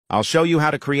I'll show you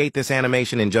how to create this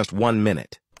animation in just 1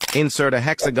 minute. Insert a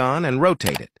hexagon and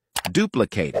rotate it.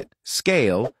 Duplicate it,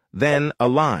 scale, then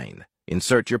align.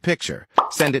 Insert your picture.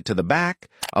 Send it to the back.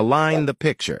 Align the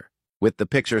picture. With the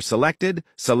picture selected,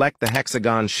 select the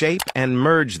hexagon shape and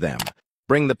merge them.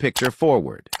 Bring the picture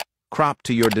forward. Crop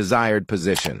to your desired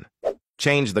position.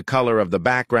 Change the color of the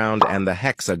background and the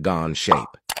hexagon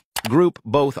shape. Group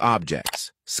both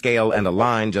objects. Scale and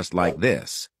align just like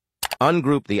this.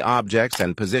 Ungroup the objects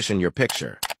and position your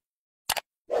picture.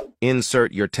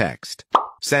 Insert your text.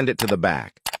 Send it to the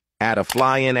back. Add a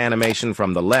fly-in animation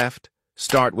from the left.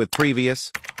 Start with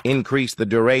previous. Increase the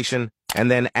duration,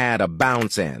 and then add a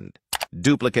bounce end.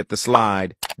 Duplicate the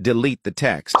slide. Delete the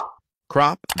text.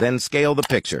 Crop, then scale the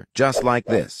picture, just like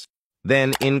this.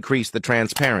 Then increase the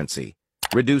transparency.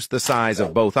 Reduce the size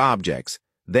of both objects.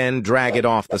 Then drag it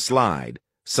off the slide.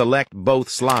 Select both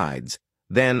slides.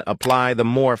 Then apply the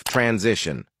Morph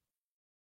Transition.